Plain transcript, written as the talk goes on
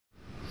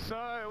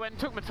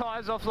went and took my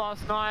tyres off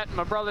last night.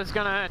 My brother's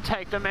gonna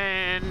take them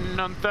in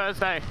on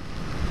Thursday.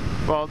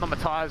 Well, not my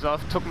tyres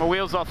off, took my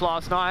wheels off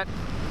last night.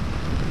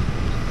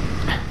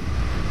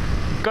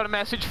 Got a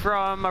message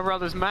from my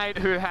brother's mate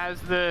who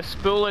has the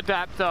spool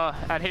adapter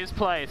at his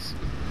place.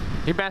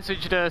 He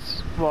messaged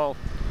us, well,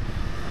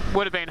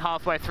 would have been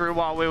halfway through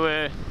while we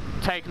were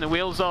taking the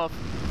wheels off,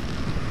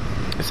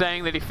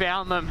 saying that he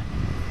found them.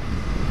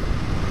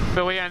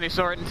 But we only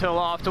saw it until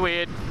after we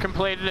had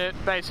completed it.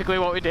 Basically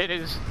what we did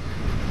is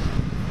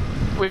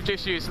we've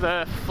just used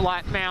the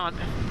flat mount,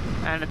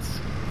 and it's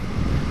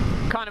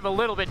kind of a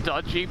little bit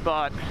dodgy,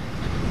 but,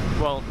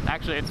 well,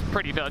 actually it's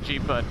pretty dodgy,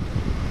 but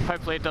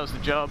hopefully it does the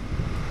job.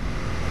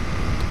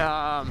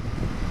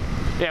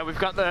 Yeah, we've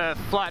got the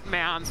flat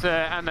mounts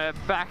and the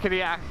back of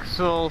the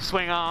axle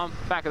swing arm,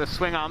 back of the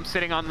swing arm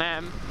sitting on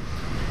them.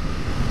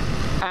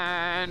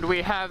 And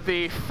we have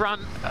the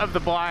front of the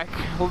bike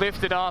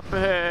lifted up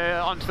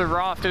onto the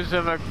rafters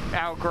of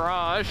our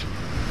garage.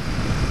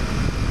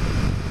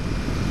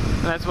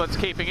 And that's what's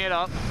keeping it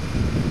up.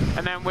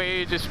 And then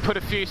we just put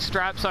a few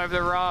straps over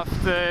the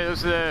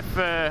rafters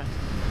for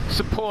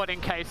support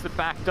in case the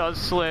back does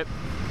slip.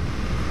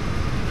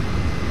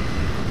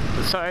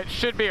 So it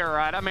should be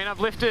alright. I mean,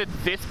 I've lifted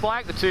this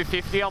bike, the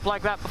 250, up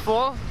like that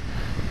before,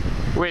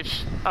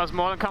 which I was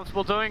more than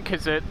comfortable doing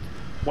because it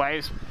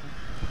weighs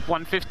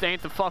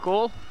 1/15 of fuck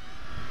all.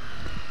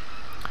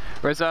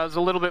 Whereas I was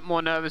a little bit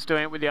more nervous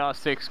doing it with the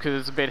R6 because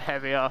it's a bit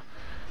heavier.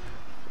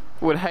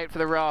 Would hate for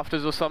the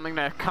rafters or something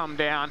to come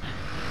down.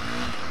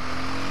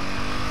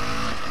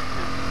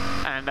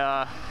 And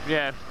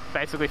yeah,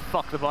 basically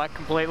fuck the bike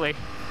completely.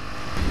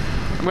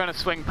 I'm going to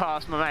swing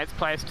past my mate's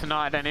place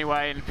tonight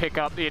anyway and pick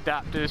up the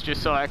adapters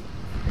just so I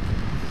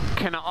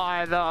can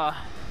either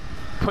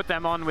put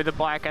them on with the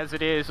bike as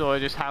it is or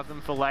just have them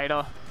for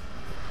later.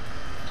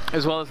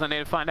 As well as I need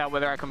to find out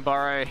whether I can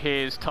borrow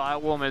his tyre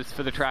warmers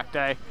for the track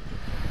day.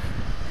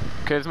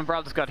 Because my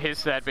brother's got his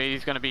set, but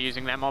he's going to be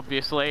using them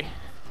obviously.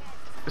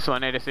 So I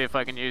need to see if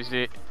I can use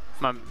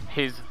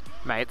his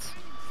mate's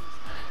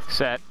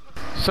set.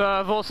 So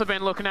I've also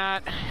been looking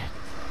at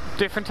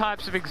different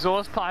types of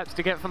exhaust pipes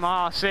to get from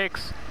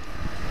R6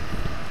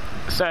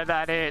 so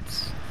that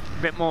it's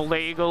a bit more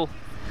legal,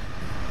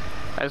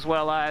 as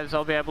well as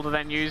I'll be able to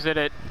then use it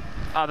at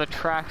other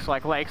tracks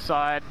like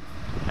Lakeside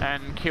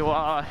and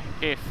QR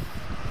if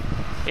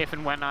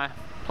and when I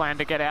plan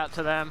to get out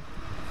to them.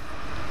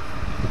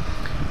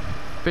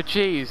 But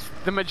geez,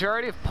 the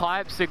majority of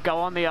pipes that go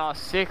on the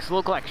R6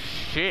 look like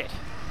shit,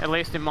 at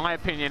least in my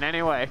opinion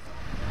anyway.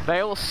 They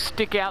all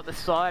stick out the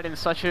side in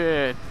such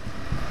a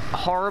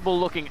horrible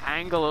looking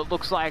angle. It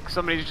looks like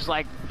somebody's just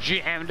like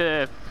jammed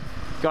a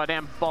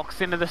goddamn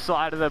box into the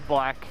side of the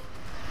bike.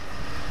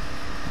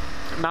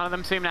 None of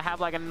them seem to have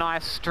like a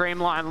nice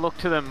streamlined look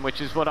to them,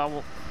 which is what I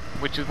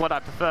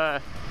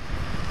prefer.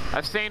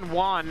 I've seen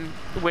one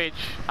which,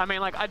 I mean,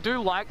 like, I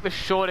do like the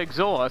short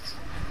exhaust,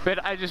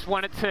 but I just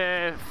want it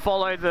to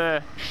follow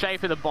the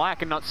shape of the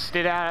bike and not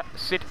sit out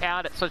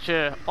at such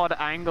a odd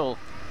angle.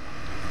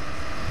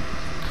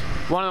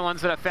 One of the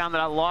ones that I found that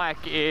I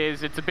like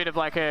is it's a bit of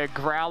like a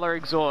growler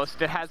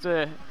exhaust. It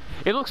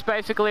looks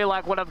basically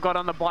like what I've got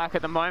on the bike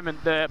at the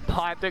moment, the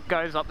pipe that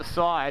goes up the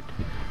side,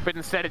 but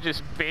instead of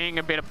just being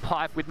a bit of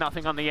pipe with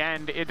nothing on the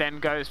end, it then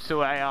goes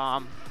to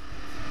a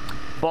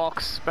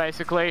box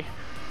basically.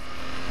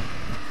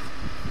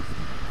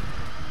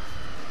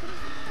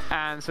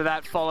 And so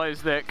that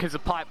follows because the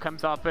pipe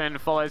comes up and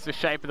follows the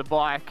shape of the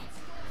bike.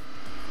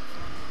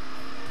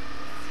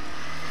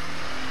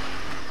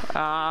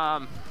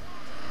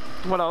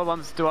 What other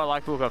ones do I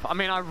like the look of? I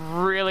mean, I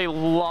really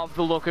love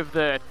the look of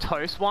the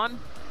Toast one.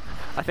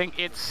 I think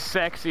it's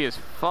sexy as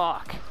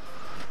fuck.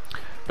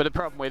 But the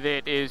problem with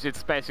it is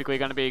it's basically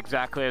going to be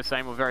exactly the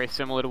same or very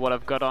similar to what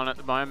I've got on at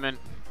the moment.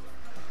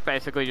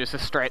 Basically just a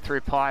straight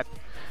through pipe.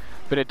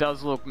 But it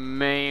does look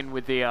mean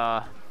with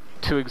the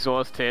two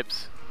exhaust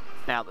tips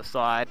out the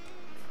side.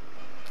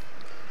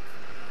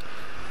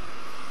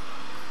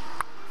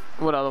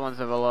 What other ones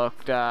have I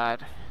looked at?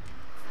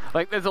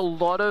 Like, there's a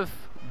lot of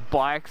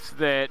bikes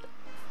that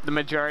the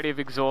majority of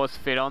exhausts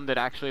fit on that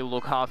actually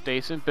look half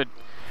decent, but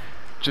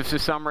just for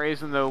some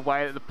reason the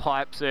way that the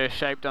pipes are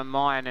shaped on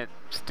mine, it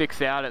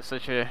sticks out at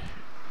such a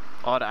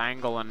odd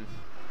angle, and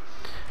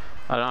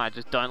I don't know, I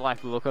just don't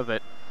like the look of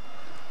it.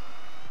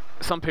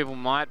 Some people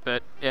might,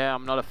 but yeah,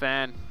 I'm not a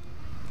fan.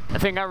 I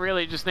think I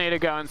really just need to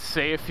go and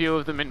see a few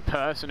of them in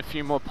person, a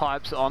few more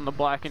pipes on the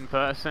bike in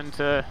person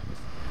to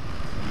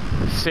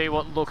see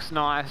what looks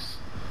nice.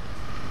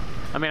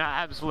 I mean,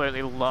 I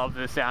absolutely love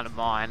the sound of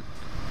mine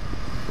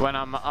when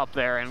I'm up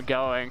there and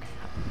going.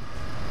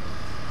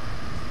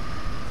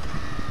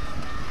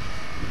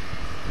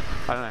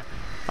 I don't know.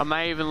 I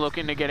may even look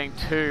into getting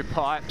two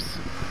pipes.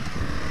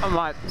 I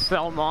might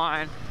sell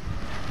mine,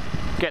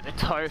 get the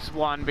Toast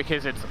one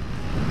because it's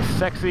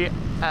sexy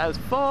as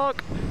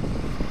fuck,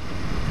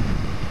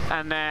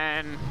 and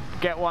then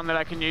get one that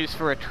I can use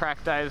for a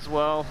track day as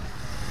well.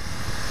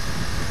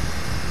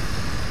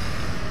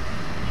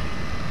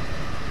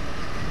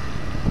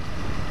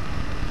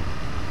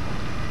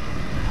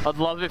 I'd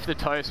love if the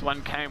Toast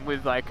one came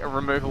with like a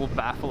removable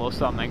baffle or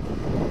something.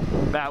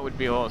 That would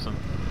be awesome.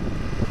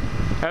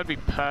 That would be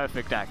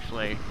perfect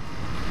actually.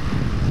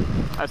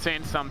 I've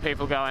seen some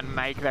people go and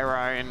make their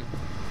own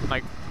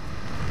like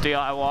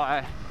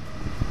DIY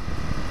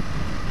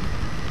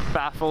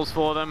baffles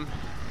for them,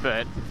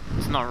 but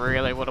it's not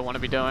really what I want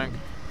to be doing.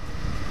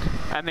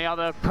 And the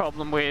other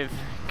problem with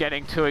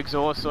getting two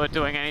exhausts or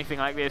doing anything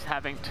like this,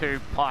 having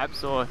two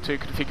pipes or two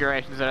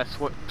configurations that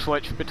I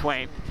switch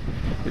between,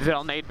 is that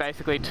I'll need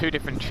basically two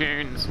different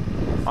tunes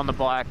on the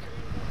bike,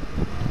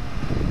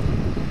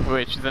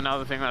 which is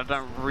another thing that I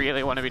don't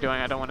really want to be doing.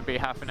 I don't want to be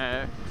having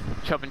to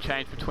chop and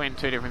change between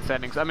two different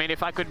settings. I mean,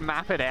 if I could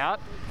map it out,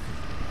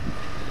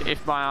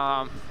 if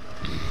my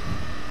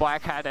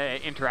bike had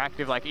an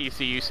interactive like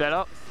ECU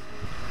setup,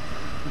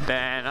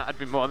 then I'd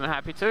be more than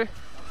happy to,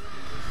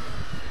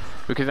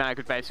 because then I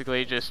could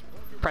basically just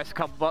press a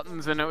couple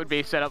buttons and it would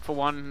be set up for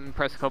one, and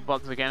press a couple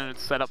buttons again and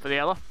it's set up for the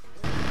other.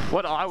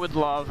 What I would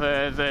love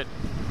that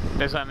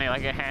there's only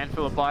like a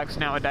handful of bikes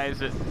nowadays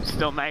that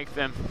still make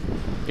them,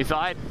 is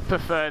I'd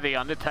prefer the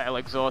Undertale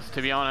exhaust,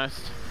 to be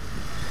honest.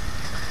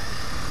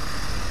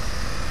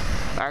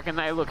 I reckon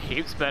they look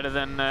heaps better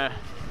than the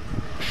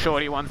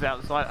shorty ones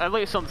outside, at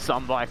least on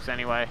some bikes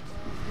anyway.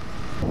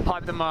 The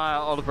pipe that my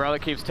older brother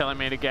keeps telling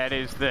me to get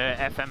is the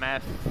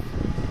FMF,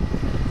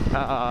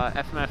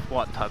 FMF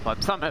what type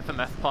pipe? Some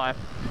FMF pipe.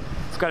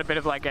 It's got a bit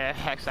of like a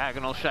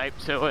hexagonal shape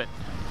to it.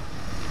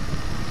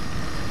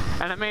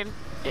 And I mean,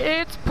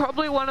 it's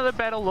probably one of the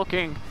better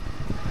looking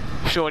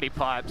shorty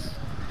pipes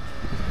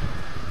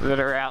that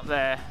are out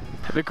there.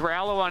 The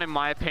Growler one, in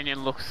my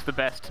opinion, looks the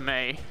best to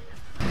me,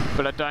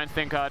 but I don't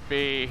think I'd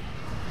be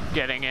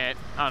getting it,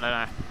 I don't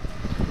know.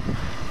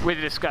 With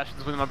the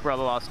discussions with my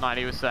brother last night,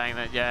 he was saying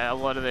that, yeah, a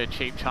lot of the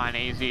cheap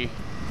Chinesey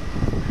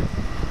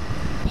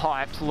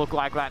pipes look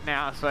like that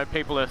now, so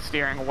people are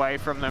steering away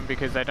from them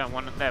because they don't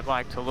want their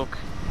bike to look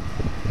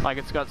like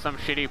it's got some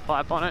shitty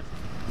pipe on it.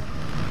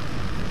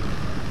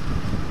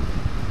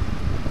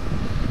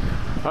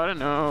 I don't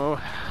know.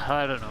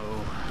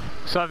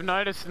 So I've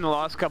noticed in the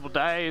last couple of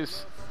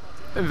days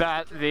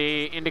that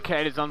the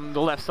indicators on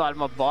the left side of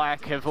my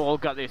bike have all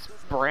got this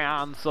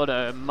brown sort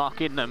of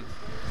muck in them.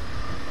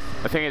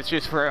 I think it's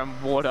just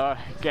from water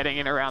getting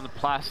in around the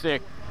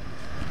plastic.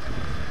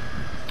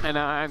 And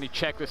I only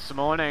checked this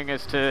morning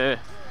as to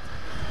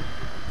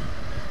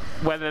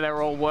whether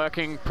they're all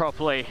working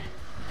properly,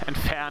 and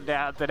found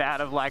out that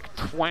out of like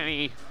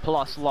 20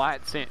 plus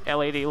lights,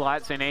 LED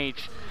lights in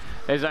each,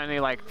 there's only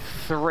like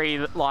 3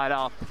 that light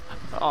up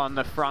on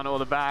the front or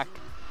the back.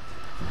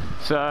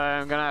 So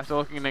I'm gonna have to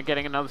look into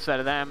getting another set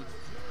of them.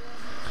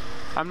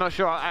 I'm not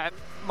sure.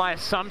 My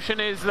assumption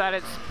is that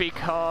it's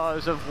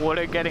because of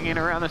water getting in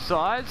around the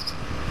sides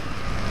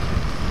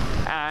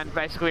and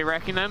basically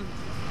wrecking them.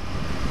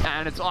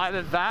 And it's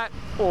either that,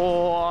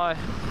 or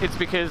it's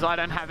because I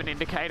don't have an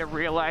indicator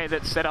relay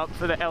that's set up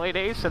for the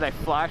LEDs, so they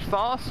flash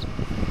fast.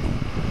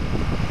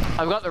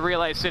 I've got the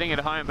relay sitting at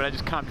home, but I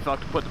just can't be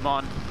fucked to put them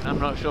on. I'm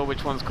not sure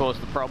which one's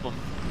caused the problem,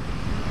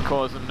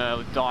 caused them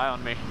to die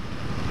on me.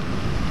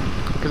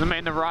 Because I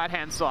mean, the right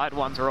hand side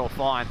ones are all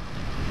fine.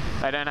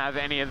 They don't have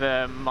any of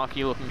the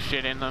mucky looking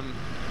shit in them.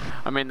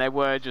 I mean, they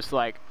were just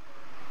like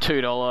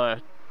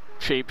 $2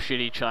 cheap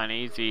shitty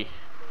Chinesey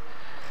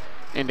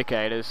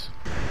indicators.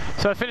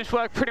 So I finished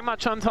work pretty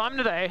much on time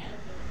today.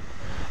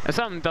 And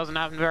something that doesn't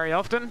happen very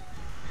often.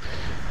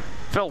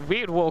 Felt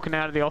weird walking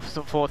out of the office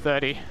at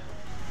 4:30.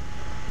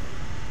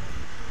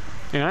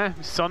 You know,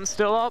 the sun's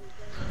still up.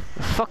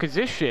 The fuck is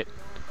this shit?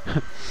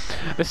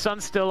 The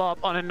sun's still up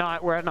on a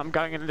night where I'm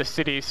going into the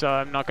city, so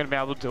I'm not going to be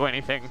able to do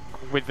anything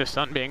with the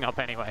sun being up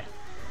anyway.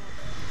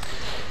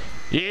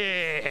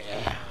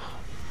 Yeah!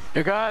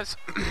 You guys,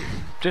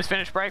 just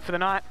finished break for the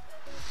night.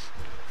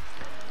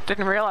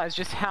 Didn't realize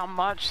just how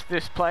much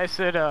this place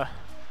had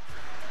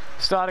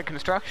started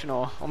construction,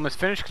 or almost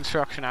finished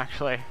construction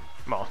actually.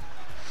 Well,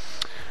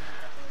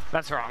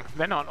 that's wrong.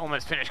 They're not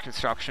almost finished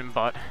construction,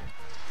 but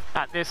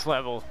at this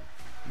level,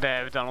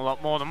 they've done a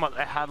lot more than what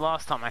they had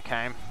last time I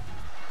came.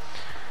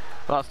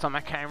 Last time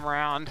I came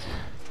around,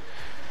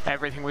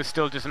 everything was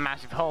still just a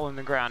massive hole in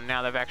the ground.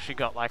 Now they've actually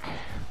got like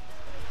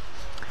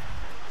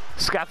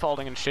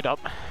scaffolding and shit up.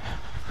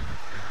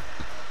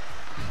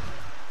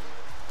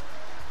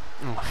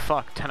 Oh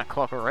fuck, 10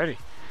 o'clock already.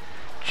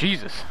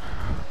 Jesus.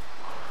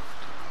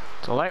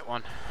 It's a late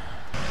one.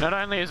 Not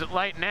only is it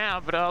late now,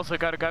 but I also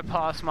got to go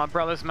past my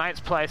brother's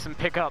mate's place and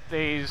pick up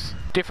these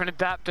different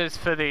adapters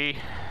for the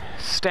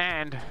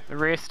stand, the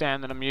rear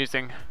stand that I'm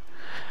using.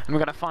 And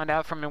we're going to find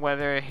out from him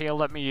whether he'll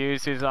let me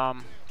use his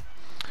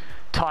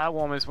tyre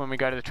warmers when we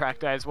go to the track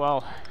day as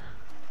well.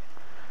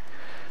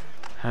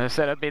 As I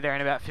said, I'd be there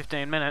in about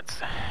 15 minutes,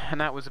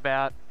 and that was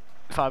about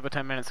 5 or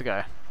 10 minutes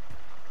ago.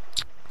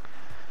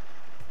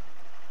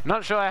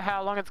 Not sure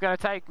how long it's going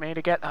to take me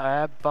to get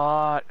there,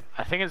 but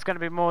I think it's going to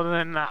be more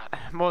than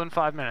that, more than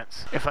 5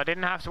 minutes. If I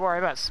didn't have to worry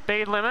about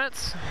speed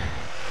limits,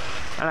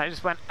 and I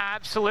just went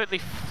absolutely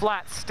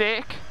flat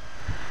stick,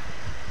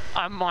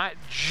 I might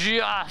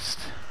just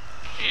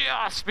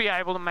be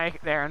able to make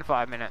it there in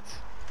 5 minutes.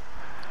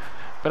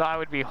 but I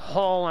would be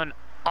hauling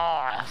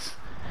ass,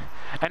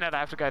 and I'd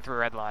have to go through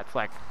red lights.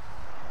 Like,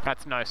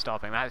 that's no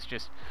stopping. That's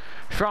just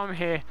from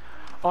here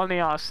on the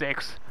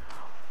R6,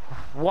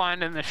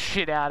 winding the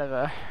shit out of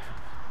her.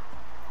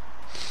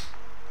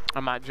 I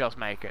might just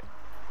make it.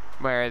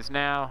 Whereas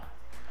now,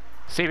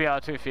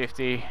 CBR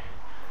 250,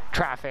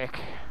 traffic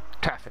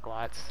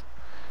lights,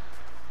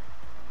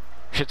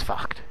 shit's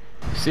fucked.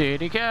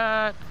 City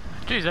cat.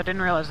 Jeez, I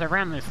didn't realize they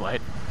ran this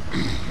late.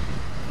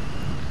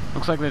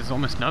 Looks like there's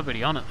almost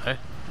nobody on it though.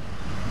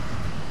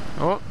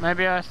 Oh,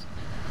 maybe I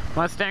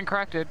might stand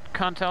corrected.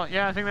 Can't tell.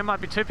 Yeah, I think there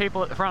might be 2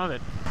 people at the front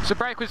of it. So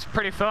break was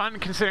pretty fun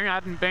considering I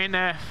hadn't been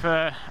there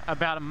for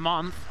about a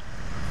month.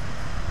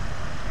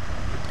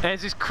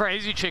 There's this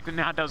crazy chick that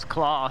now does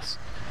class,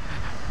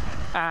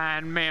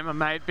 and me and my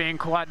mate being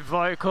quite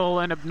vocal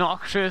and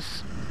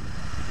obnoxious,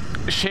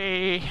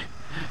 she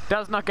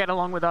does not get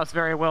along with us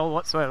very well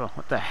whatsoever.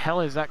 What the hell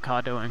is that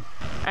car doing?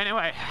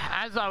 Anyway,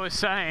 as I was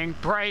saying,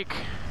 break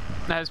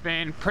has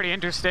been pretty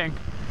interesting.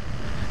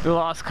 The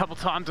last couple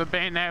times I've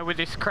been there with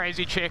this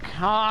crazy chick.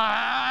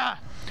 Ah,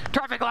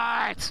 traffic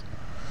lights!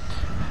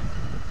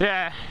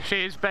 Yeah,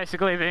 she's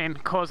basically been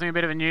causing a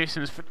bit of a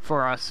nuisance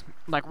for us.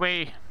 Like,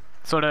 we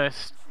sort of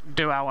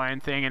do our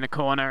own thing in the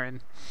corner and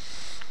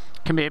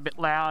can be a bit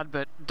loud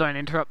but don't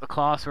interrupt the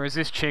class, whereas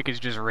this chick is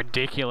just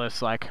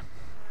ridiculous. Like,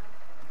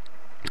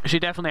 she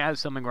definitely has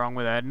something wrong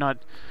with her. Not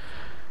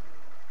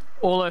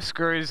all her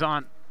screws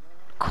aren't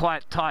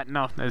quite tight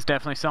enough. There's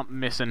definitely something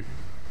missing.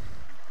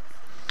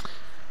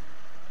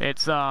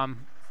 It's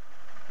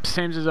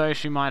seems as though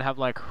she might have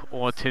like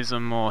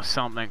autism or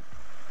something,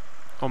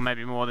 or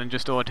maybe more than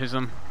just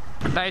autism.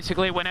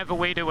 Basically, whenever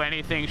we do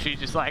anything, she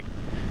just like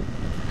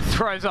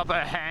throws up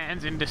her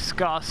hands in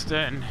disgust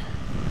and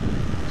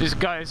just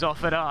goes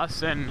off at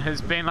us, and has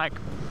been like,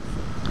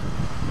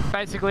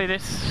 basically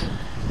this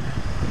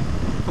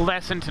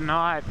lesson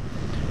tonight,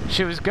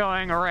 she was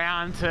going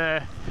around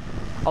to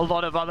a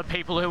lot of other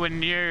people who were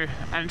new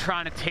and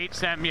trying to teach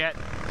them, yet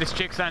this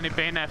chick's only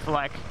been there for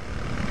like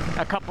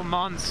a couple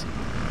months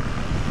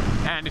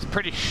and is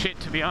pretty shit,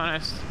 to be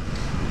honest,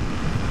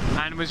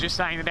 and was just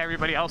saying that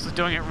everybody else is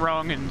doing it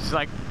wrong, and it's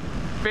like,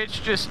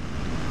 bitch, just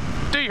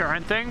do your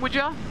own thing, would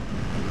ya?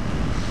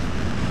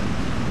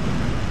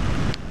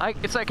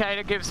 It's okay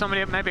to give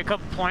somebody maybe a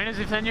couple pointers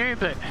if they're new,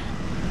 but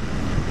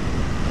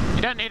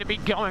you don't need to be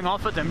going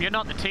off at them. You're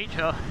not the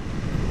teacher.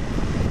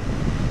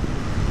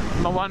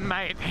 My one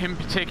mate in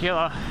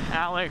particular,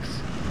 Alex,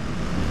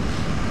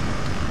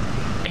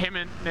 him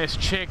and this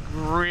chick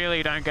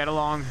really don't get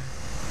along,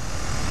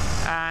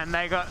 and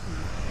they got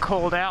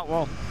called out,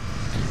 well,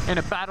 in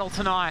a battle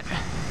tonight,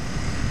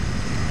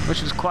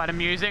 which was quite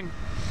amusing.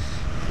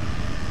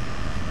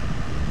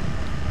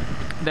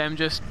 Them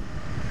just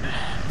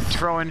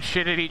throwing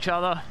shit at each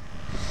other,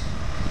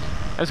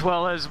 as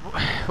well as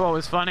what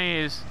was funny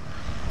is,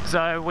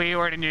 so we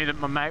already knew that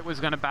my mate was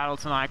going to battle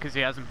tonight because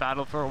he hasn't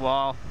battled for a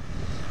while,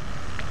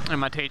 and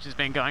my teacher's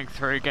been going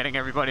through getting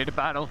everybody to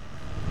battle.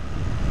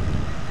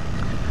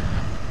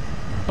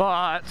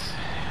 But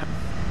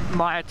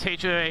my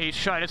teacher, he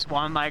showed us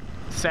one like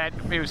set,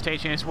 he was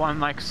teaching us one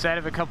like set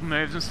of a couple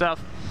moves and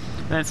stuff,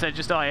 and then said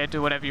just, oh yeah,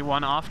 do whatever you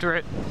want after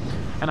it.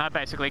 And I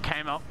basically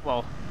came up,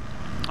 well,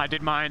 I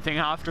did my own thing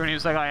after, and he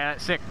was like, oh yeah,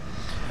 that's sick.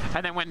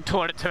 And then went and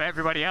taught it to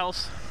everybody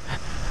else.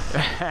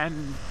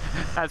 And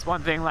that's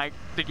one thing like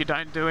that you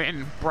don't do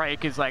in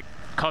break, is like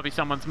copy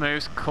someone's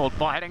moves, called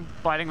biting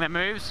their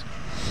moves.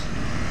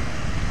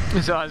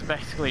 So I was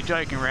basically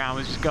joking around,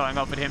 was just going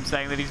off at him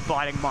saying that he's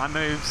biting my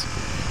moves.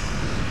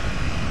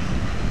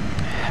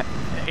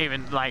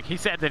 Even like, he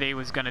said that he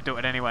was going to do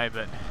it anyway,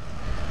 but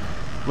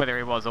whether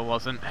he was or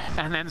wasn't.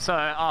 And then so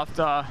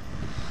after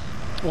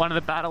one of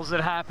the battles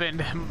that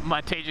happened,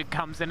 my teacher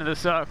comes into the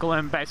circle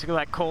and basically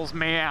like calls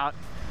me out,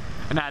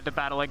 and I had to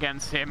battle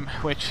against him,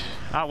 which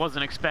I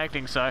wasn't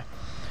expecting. So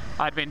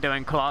I'd been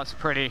doing class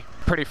pretty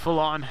full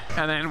on,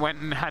 and then went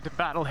and had to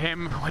battle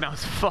him when I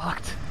was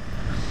fucked.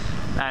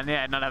 And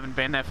yeah, not having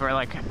been there for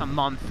like a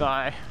month,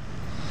 I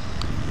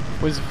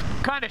was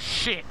kind of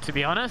shit, to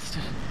be honest.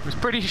 It was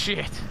pretty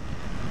shit.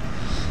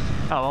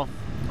 Oh well,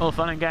 all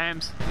fun and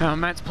games. Now,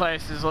 my mate's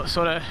place is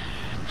sort of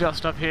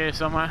just up here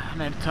somewhere. I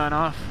need to turn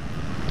off.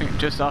 I think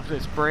just after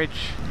this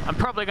bridge. I'm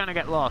probably going to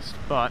get lost,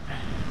 but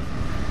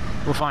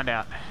we'll find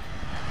out.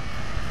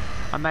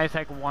 I may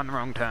take one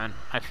wrong turn,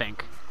 I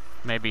think.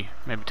 Maybe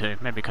two,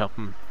 maybe a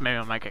couple. Maybe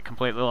I'll make it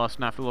completely lost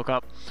and have to look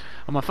up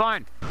on my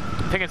phone.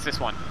 I think it's this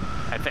one,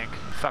 I think.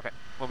 Fuck it,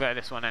 we'll go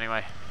this one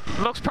anyway.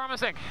 Looks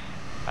promising.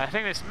 I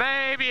think this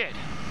may be it.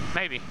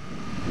 Maybe.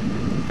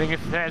 I think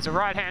if there's a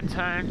right-hand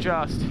turn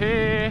just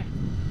here.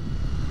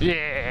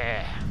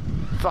 Yeah.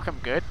 Fuck, I'm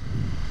good.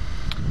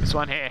 This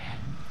one here.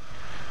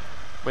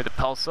 With a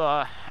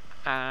pulsar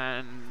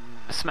and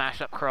a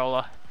smashed up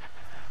crawler.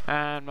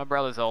 And my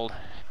brother's old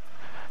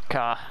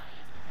car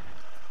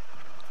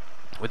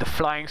with a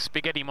flying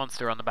spaghetti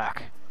monster on the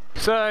back.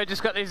 So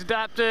just got these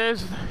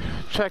adapters,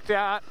 checked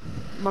out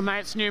my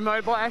mate's new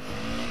motorbike,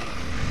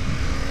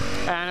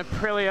 and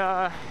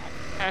Aprilia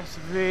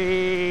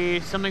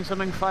SV something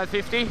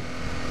 550.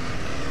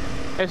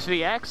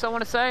 SVX, I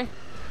want to say.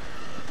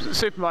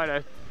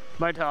 Supermoto.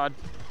 Motard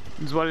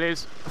is what it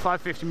is.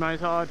 550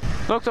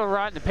 motard. Looks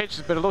alright in the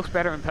pictures, but it looks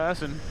better in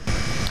person.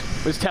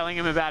 Was telling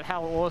him about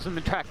how awesome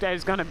the track day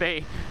is going to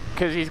be,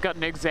 because he's got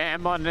an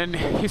exam on and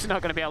he's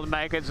not going to be able to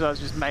make it, so I was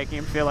just making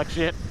him feel like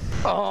shit.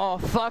 Oh,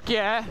 fuck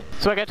yeah.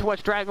 So I get to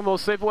watch Dragon Ball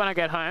Super when I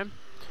get home,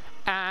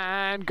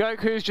 and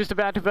Goku's just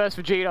about to verse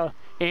Vegeta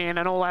in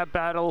an all-out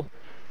battle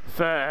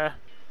to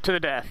the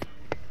death.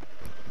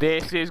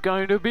 This is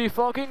going to be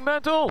fucking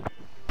mental.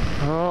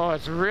 Oh,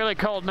 it's really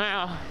cold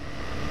now,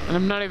 and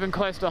I'm not even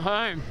close to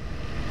home.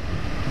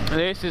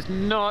 This is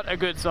not a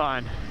good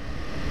sign.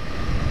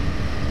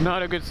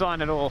 Not a good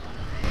sign at all.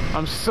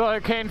 I'm so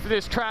keen for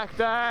this track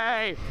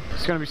day.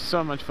 It's gonna be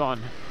so much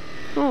fun.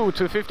 Ooh,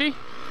 250?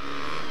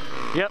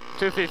 Yep,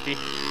 250.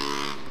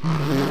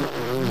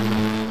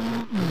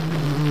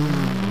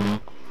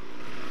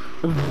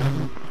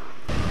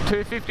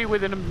 250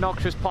 with an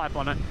obnoxious pipe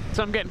on it.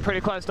 So I'm getting pretty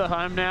close to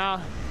home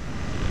now.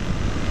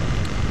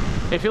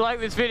 If you like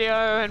this video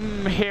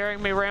and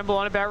hearing me ramble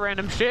on about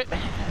random shit,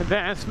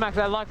 then smack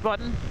that like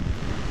button.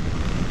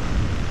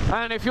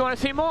 And if you want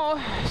to see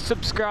more,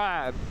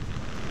 subscribe.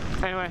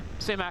 Anyway,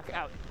 CMAC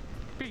out.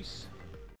 Peace.